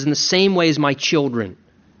 God says, in the same way as my children.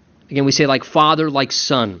 Again, we say like father, like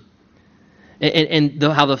son. And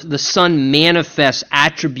how the Son manifests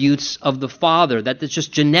attributes of the Father. That's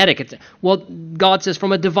just genetic. Well, God says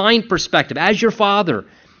from a divine perspective, as your Father,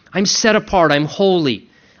 I'm set apart, I'm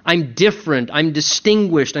holy, I'm different, I'm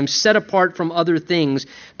distinguished, I'm set apart from other things.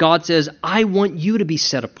 God says, I want you to be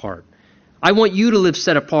set apart. I want you to live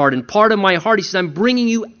set apart. And part of my heart, he says, I'm bringing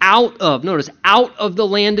you out of the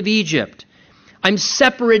land of Egypt. I'm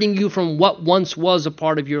separating you from what once was a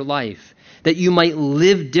part of your life, that you might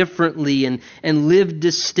live differently and live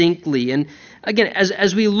distinctly. And again,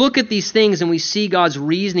 as we look at these things and we see God's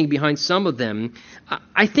reasoning behind some of them,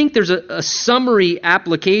 I think there's a summary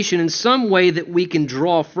application in some way that we can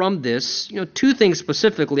draw from this. Two things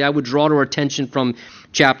specifically I would draw to our attention from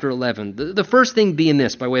chapter 11. The first thing being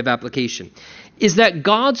this, by way of application, is that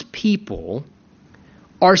God's people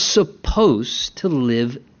are supposed to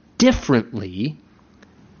live differently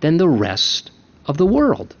than the rest of the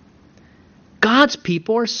world. God's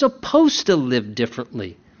people are supposed to live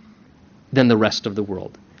differently than the rest of the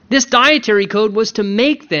world. This dietary code was to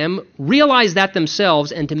make them realize that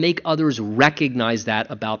themselves and to make others recognize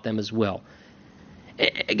that about them as well.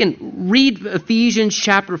 Again, read Ephesians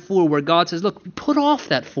chapter 4 where God says, look, put off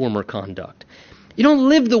that former conduct. You don't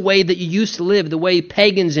live the way that you used to live, the way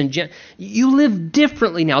pagans and you live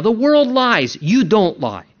differently now. The world lies. You don't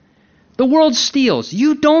lie. The world steals.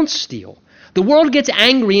 You don't steal. The world gets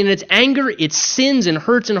angry, and its anger, it sins and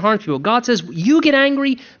hurts and harms people. God says, you get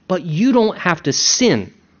angry, but you don't have to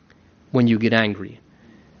sin when you get angry.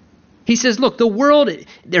 He says, look, the world,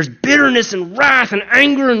 there's bitterness and wrath and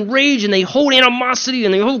anger and rage, and they hold animosity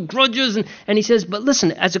and they hold grudges. And he says, but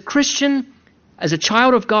listen, as a Christian, as a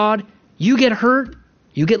child of God, you get hurt,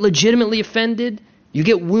 you get legitimately offended, you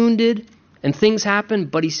get wounded, and things happen.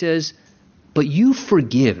 But he says, but you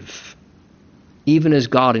forgive, even as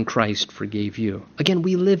God in Christ forgave you. Again,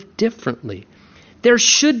 we live differently. There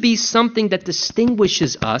should be something that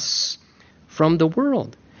distinguishes us from the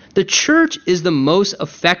world. The church is the most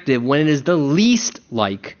effective when it is the least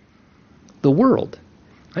like the world.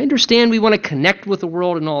 I understand we want to connect with the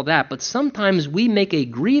world and all that, but sometimes we make a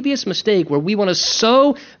grievous mistake where we want to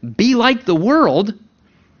so be like the world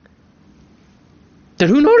that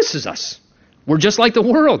who notices us? We're just like the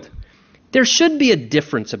world. There should be a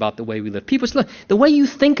difference about the way we live. People say, the way you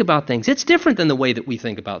think about things, it's different than the way that we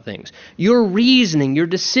think about things. Your reasoning, your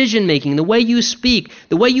decision-making, the way you speak,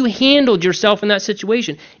 the way you handled yourself in that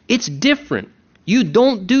situation, it's different. You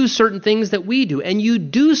don't do certain things that we do, and you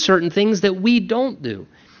do certain things that we don't do.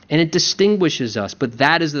 And it distinguishes us, but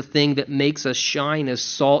that is the thing that makes us shine as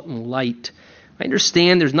salt and light. I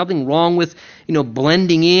understand there's nothing wrong with,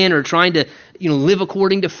 blending in or trying to, live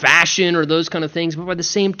according to fashion or those kind of things. But by the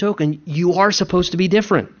same token, you are supposed to be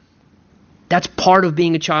different. That's part of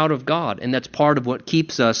being a child of God, and that's part of what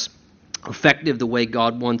keeps us effective the way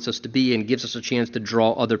God wants us to be and gives us a chance to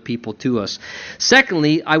draw other people to us.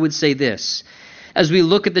 Secondly, I would say this. As we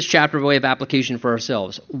look at this chapter by way of application for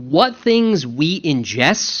ourselves, what things we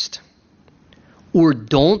ingest or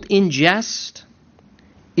don't ingest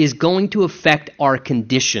is going to affect our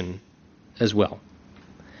condition as well.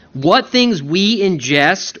 What things we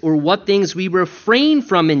ingest or what things we refrain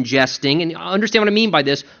from ingesting, and understand what I mean by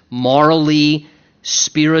this, morally,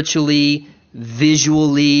 spiritually,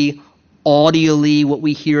 visually, audially, what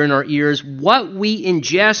we hear in our ears, what we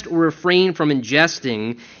ingest or refrain from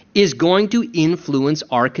ingesting is going to influence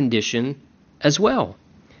our condition as well.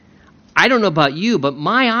 I don't know about you, but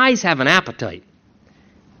my eyes have an appetite.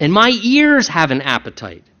 And my ears have an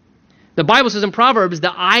appetite. The Bible says in Proverbs,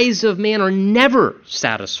 the eyes of man are never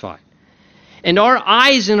satisfied. And our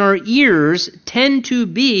eyes and our ears tend to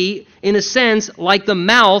be, in a sense, like the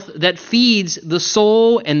mouth that feeds the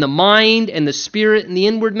soul and the mind and the spirit and the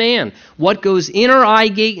inward man. What goes in our eye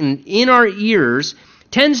gate and in our ears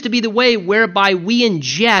tends to be the way whereby we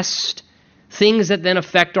ingest things that then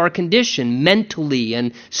affect our condition mentally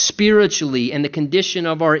and spiritually and the condition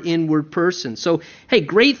of our inward person. So, hey,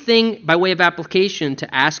 great thing by way of application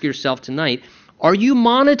to ask yourself tonight, are you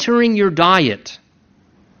monitoring your diet?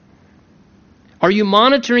 Are you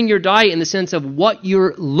monitoring your diet in the sense of what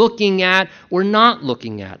you're looking at or not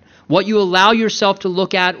looking at? What you allow yourself to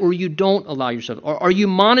look at or you don't allow yourself? Or are you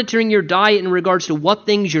monitoring your diet in regards to what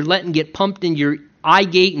things you're letting get pumped in your eye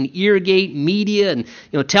gate and ear gate, media and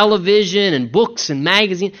television and books and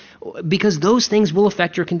magazines? Because those things will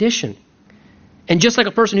affect your condition. And just like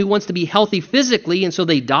a person who wants to be healthy physically and so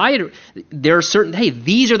they diet, there are certain, hey,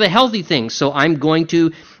 these are the healthy things, so I'm going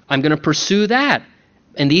to pursue that.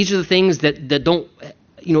 And these are the things that don't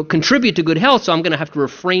contribute to good health, so I'm going to have to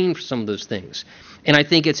refrain from some of those things. And I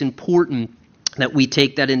think it's important that we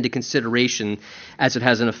take that into consideration as it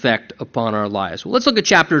has an effect upon our lives. Well, let's look at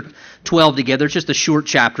chapter 12 together. It's just a short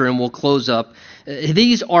chapter, and we'll close up.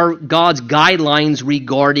 These are God's guidelines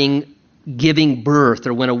regarding giving birth,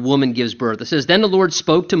 or when a woman gives birth. It says, "Then the Lord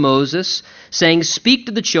spoke to Moses, saying, Speak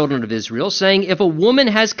to the children of Israel, saying, If a woman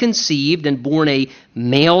has conceived and borne a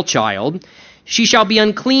male child, she shall be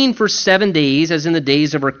unclean for 7 days, as in the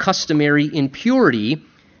days of her customary impurity."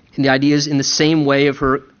 And the idea is in the same way of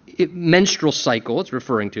her menstrual cycle, it's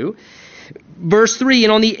referring to. Verse 3,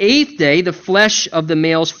 "And on the 8th day the flesh of the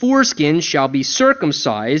male's foreskin shall be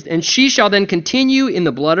circumcised, and she shall then continue in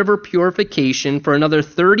the blood of her purification for another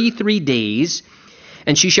 33 days,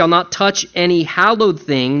 and she shall not touch any hallowed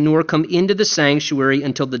thing, nor come into the sanctuary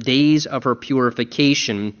until the days of her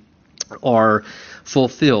purification are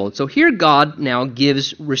fulfilled." So here God now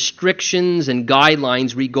gives restrictions and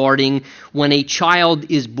guidelines regarding when a child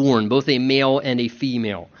is born, both a male and a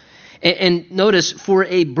female. And notice, for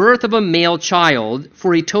a birth of a male child,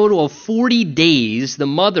 for a total of 40 days, the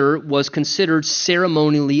mother was considered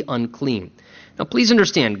ceremonially unclean. Now, please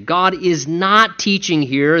understand, God is not teaching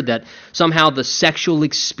here that somehow the sexual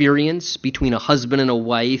experience between a husband and a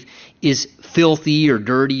wife is filthy or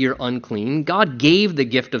dirty or unclean. God gave the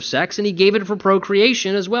gift of sex, and he gave it for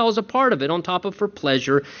procreation as well as a part of it, on top of for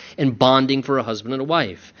pleasure and bonding for a husband and a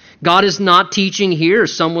wife. God is not teaching here,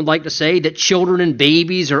 as some would like to say, that children and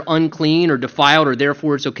babies are unclean or defiled, or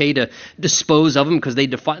therefore it's okay to dispose of them because they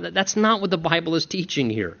defile. That's not what the Bible is teaching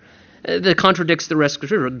here. That contradicts the rest of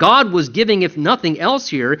Scripture. God was giving, if nothing else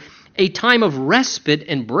here, a time of respite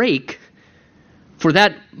and break for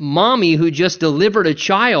that mommy who just delivered a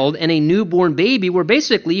child and a newborn baby, where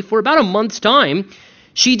basically for about a month's time,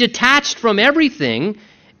 she detached from everything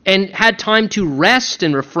and had time to rest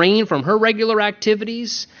and refrain from her regular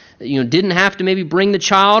activities. Didn't have to maybe bring the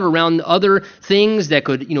child around other things that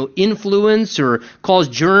could, influence or cause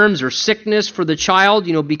germs or sickness for the child,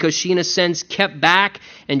 because she, in a sense, kept back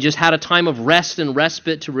and just had a time of rest and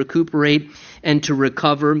respite to recuperate and to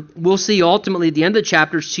recover. We'll see ultimately at the end of the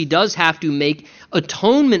chapter, she does have to make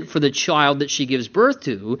atonement for the child that she gives birth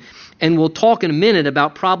to, and we'll talk in a minute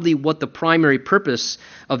about probably what the primary purpose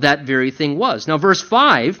of that very thing was. Now, verse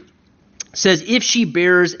 5 says, if she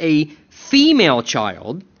bears a female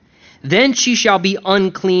child, then she shall be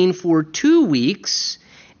unclean for 2 weeks,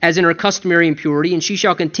 as in her customary impurity, and she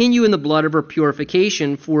shall continue in the blood of her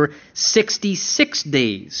purification for 66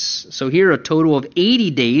 days. So here a total of 80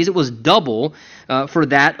 days. It was double for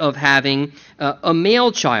that of having a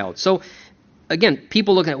male child. So again,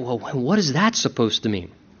 people look at, well, what is that supposed to mean?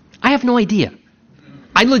 I have no idea.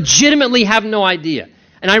 I legitimately have no idea.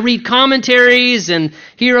 And I read commentaries and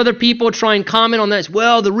hear other people try and comment on that.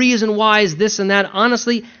 Well, the reason why is this and that.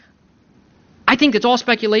 Honestly, I think it's all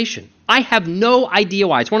speculation. I have no idea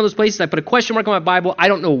why. It's one of those places I put a question mark on my Bible. I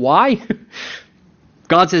don't know why.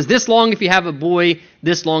 God says this long if you have a boy,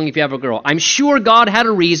 this long if you have a girl. I'm sure God had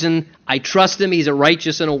a reason. I trust him. He's a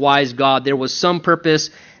righteous and a wise God. There was some purpose.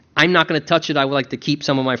 I'm not going to touch it. I would like to keep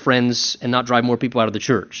some of my friends and not drive more people out of the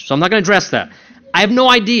church. So I'm not going to address that. I have no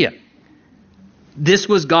idea. This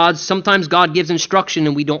was God's. Sometimes God gives instruction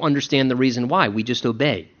and we don't understand the reason why. We just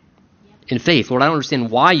obey. In faith. Lord, I don't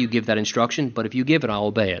understand why you give that instruction, but if you give it, I'll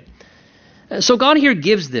obey it. So God here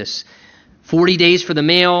gives this 40 days for the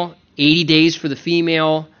male, 80 days for the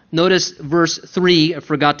female. Notice verse 3, I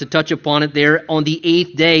forgot to touch upon it there. On the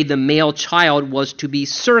 8th day, the male child was to be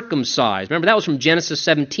circumcised. Remember, that was from Genesis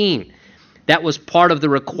 17. That was part of the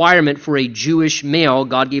requirement for a Jewish male.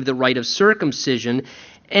 God gave the rite of circumcision.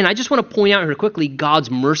 And I just want to point out here quickly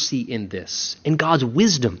God's mercy in this and God's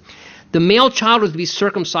wisdom. The male child was to be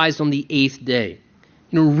circumcised on the 8th day.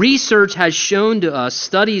 Research has shown to us,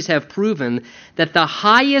 studies have proven, that the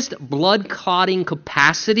highest blood clotting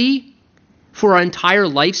capacity for our entire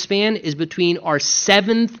lifespan is between our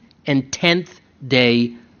 7th and 10th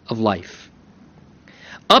day of life.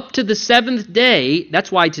 Up to the 7th day, that's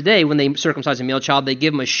why today when they circumcise a male child, they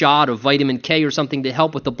give them a shot of vitamin K or something to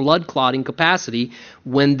help with the blood clotting capacity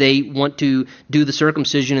when they want to do the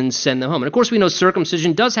circumcision and send them home. And of course we know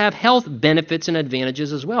circumcision does have health benefits and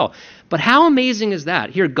advantages as well. But how amazing is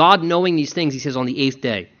that? Here, God knowing these things, he says on the 8th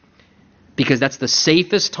day, because that's the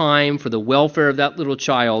safest time for the welfare of that little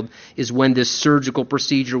child is when this surgical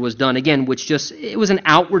procedure was done. Again, it was an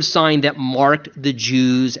outward sign that marked the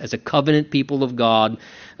Jews as a covenant people of God,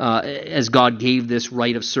 as God gave this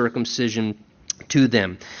rite of circumcision to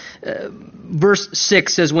them. Verse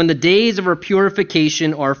 6 says, when the days of her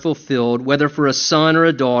purification are fulfilled, whether for a son or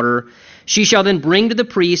a daughter, she shall then bring to the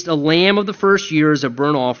priest a lamb of the first year as a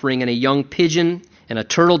burnt offering, and a young pigeon, and a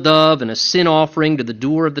turtle dove, and a sin offering to the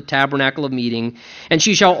door of the tabernacle of meeting. And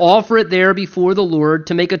she shall offer it there before the Lord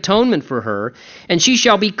to make atonement for her. And she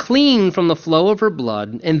shall be clean from the flow of her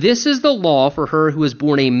blood. And this is the law for her who is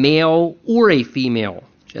born a male or a female.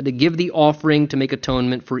 She had to give the offering to make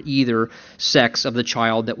atonement for either sex of the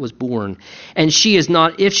child that was born. And if she's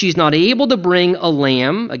not able to bring a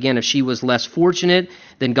lamb, again, if she was less fortunate,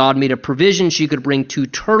 then God made a provision. She could bring 2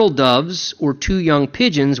 turtle doves or 2 young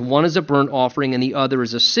pigeons, one as a burnt offering and the other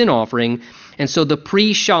as a sin offering. And so the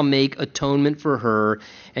priest shall make atonement for her,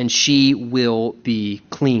 and she will be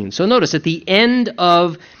clean. So notice, at the end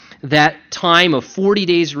of that time of 40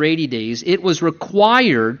 days or 80 days, it was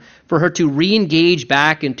required for her to re-engage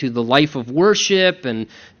back into the life of worship and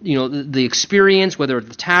the experience, whether at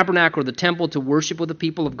the tabernacle or the temple, to worship with the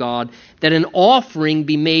people of God, that an offering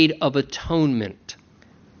be made of atonement.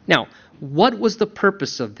 Now, what was the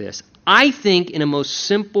purpose of this? I think in a most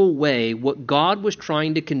simple way, what God was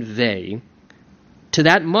trying to convey to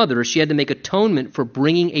that mother, she had to make atonement for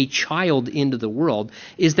bringing a child into the world,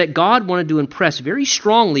 is that God wanted to impress very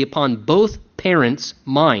strongly upon both parents'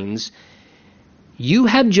 minds, you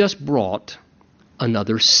have just brought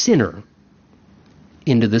another sinner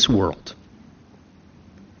into this world.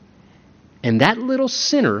 And that little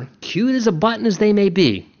sinner, cute as a button as they may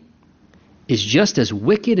be, is just as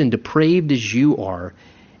wicked and depraved as you are.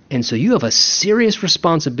 And so you have a serious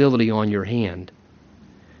responsibility on your hand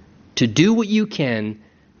to do what you can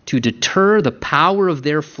to deter the power of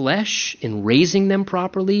their flesh in raising them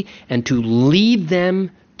properly and to lead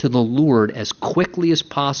them to the Lord as quickly as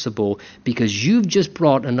possible, because you've just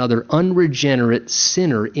brought another unregenerate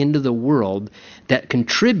sinner into the world that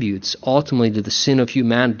contributes ultimately to the sin of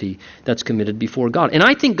humanity that's committed before God. And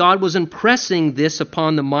I think God was impressing this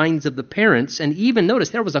upon the minds of the parents, and even notice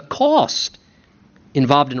there was a cost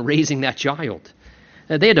involved in raising that child.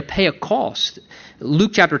 They had to pay a cost.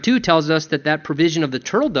 Luke chapter 2 tells us that provision of the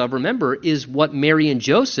turtle dove, remember, is what Mary and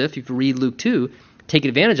Joseph, if you read Luke 2, take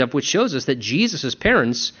advantage of, which shows us that Jesus'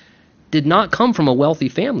 parents did not come from a wealthy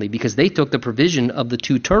family, because they took the provision of the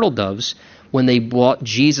 2 turtle doves when they brought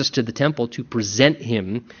Jesus to the temple to present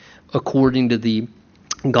him according to the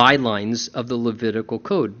guidelines of the Levitical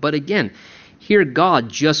code. But again, here God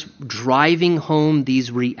just driving home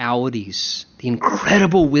these realities, the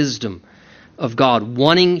incredible wisdom of God,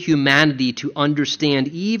 wanting humanity to understand,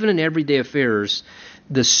 even in everyday affairs,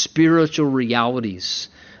 the spiritual realities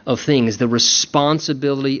of things, the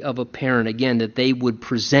responsibility of a parent, again, that they would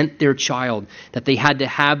present their child, that they had to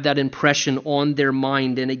have that impression on their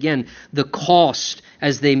mind, and again, the cost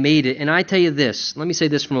as they made it. And I tell you this, let me say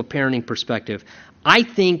this from a parenting perspective, I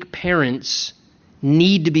think parents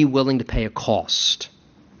need to be willing to pay a cost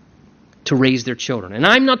to raise their children. And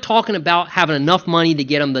I'm not talking about having enough money to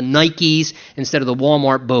get them the Nikes instead of the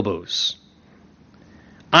Walmart Bobos.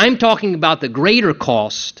 I'm talking about the greater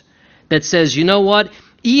cost that says, you know what,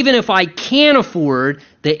 even if I can't afford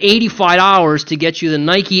the $85 to get you the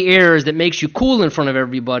Nike Airs that makes you cool in front of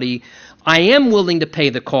everybody, I am willing to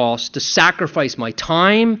pay the cost to sacrifice my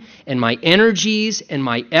time and my energies and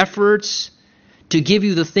my efforts to give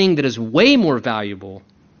you the thing that is way more valuable,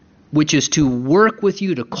 which is to work with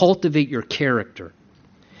you to cultivate your character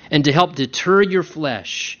and to help deter your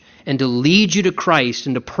flesh and to lead you to Christ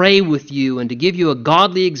and to pray with you and to give you a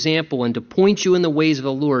godly example and to point you in the ways of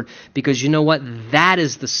the Lord, because you know what? That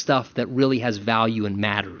is the stuff that really has value and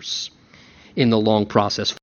matters in the long process.